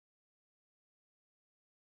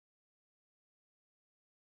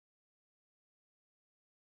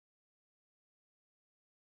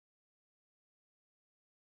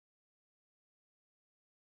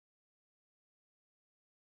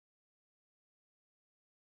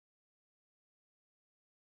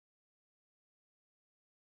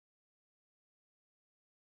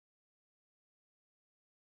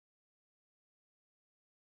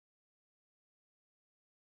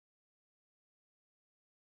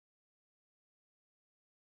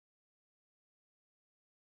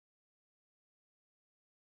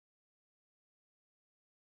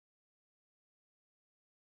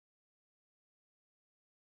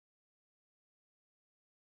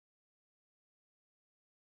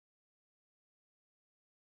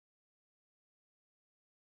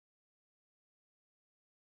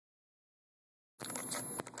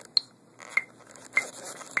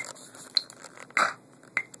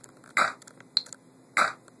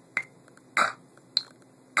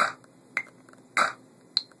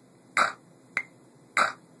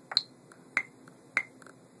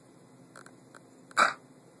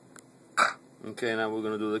Okay, now we're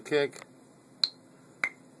gonna do the kick.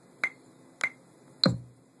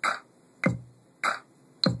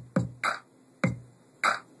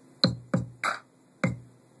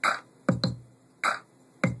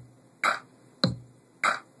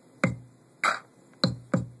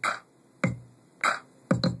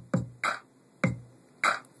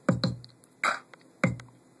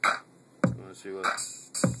 Let's see what.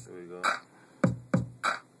 There we go.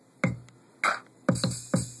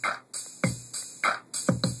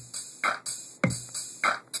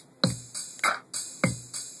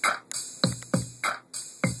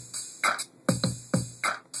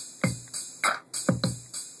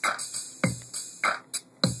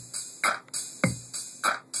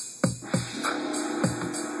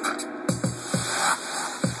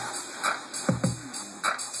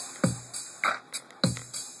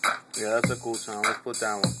 Yeah, that's a cool sound. Let's put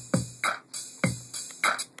that one.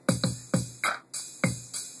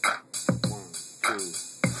 1, 2.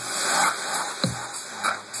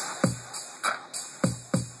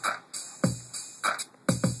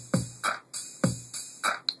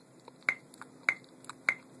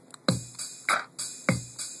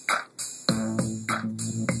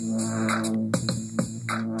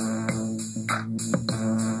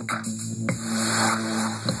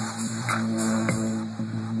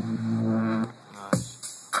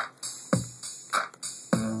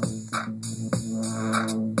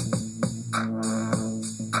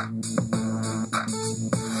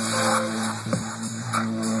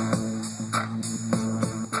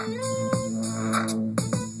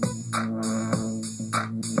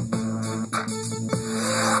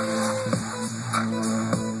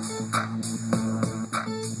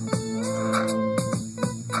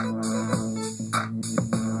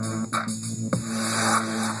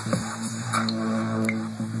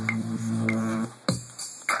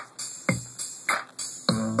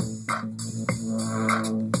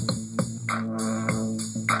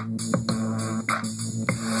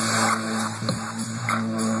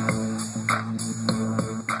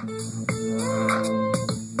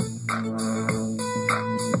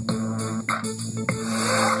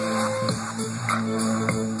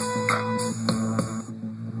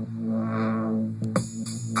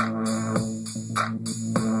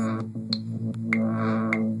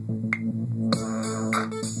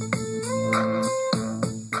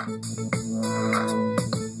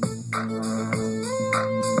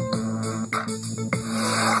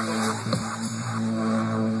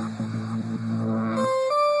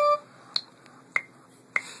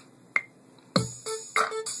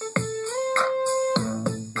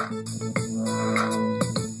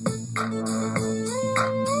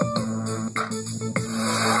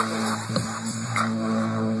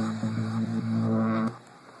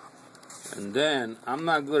 And then, I'm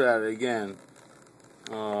not good at it again.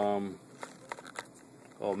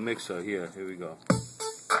 Oh, mixer, here we go.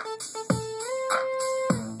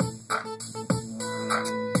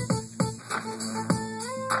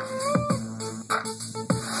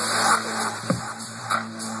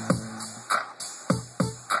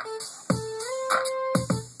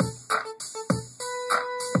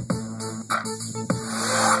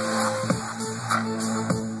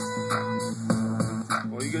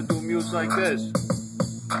 Or you can do music like this.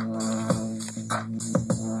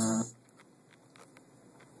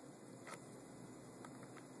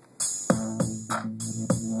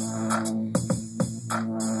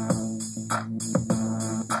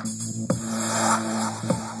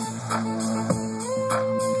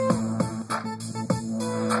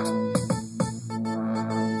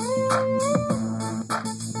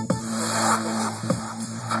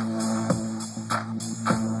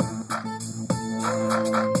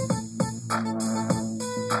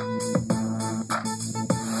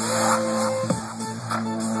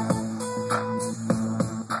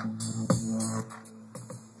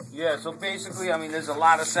 Yeah, so basically, I mean, there's a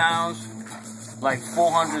lot of sounds, like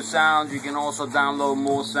 400 sounds. You can also download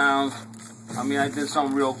more sounds. I mean, I did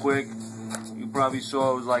something real quick. You probably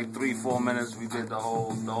saw it was like 3-4 minutes. We did the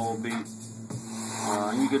whole beat.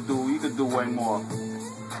 You could do way more.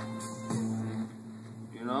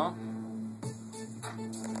 You know?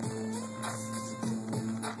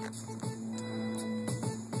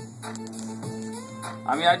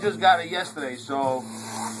 I mean, I just got it yesterday, so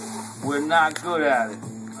we're not good at it,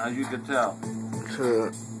 as you can tell.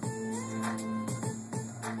 Sure.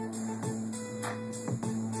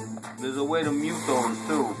 There's a way to mute those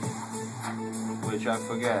too, which I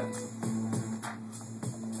forget.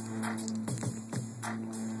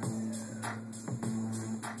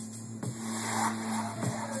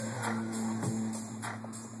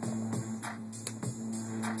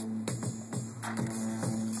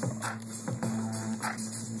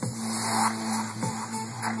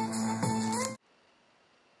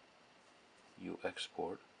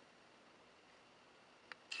 export.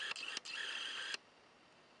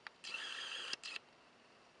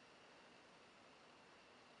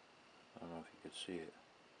 I don't know if you could see it,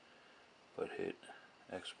 but hit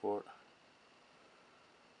export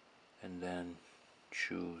and then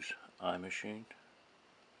choose iMaschine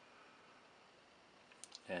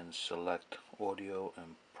and select audio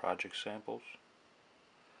and project samples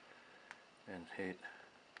and hit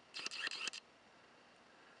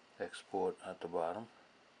export at the bottom.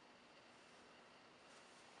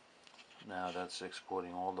 Now that's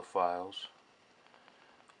exporting all the files,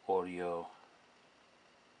 audio,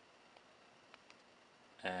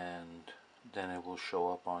 and then it will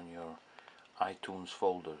show up on your iTunes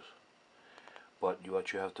folders. But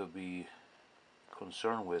what you have to be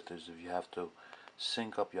concerned with is if you have to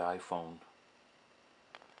sync up your iPhone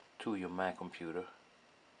to your Mac computer,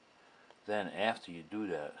 then after you do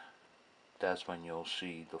that, that's when you'll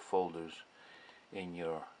see the folders in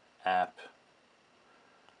your app,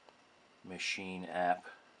 machine app,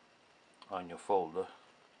 on your folder,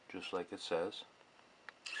 just like it says.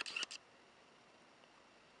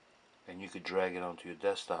 And you could drag it onto your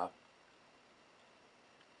desktop,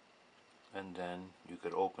 and then you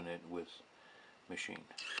could open it with Machine.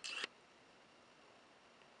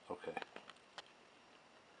 Okay.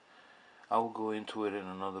 I will go into it in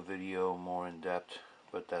another video more in depth,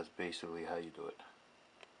 but that's basically how you do it.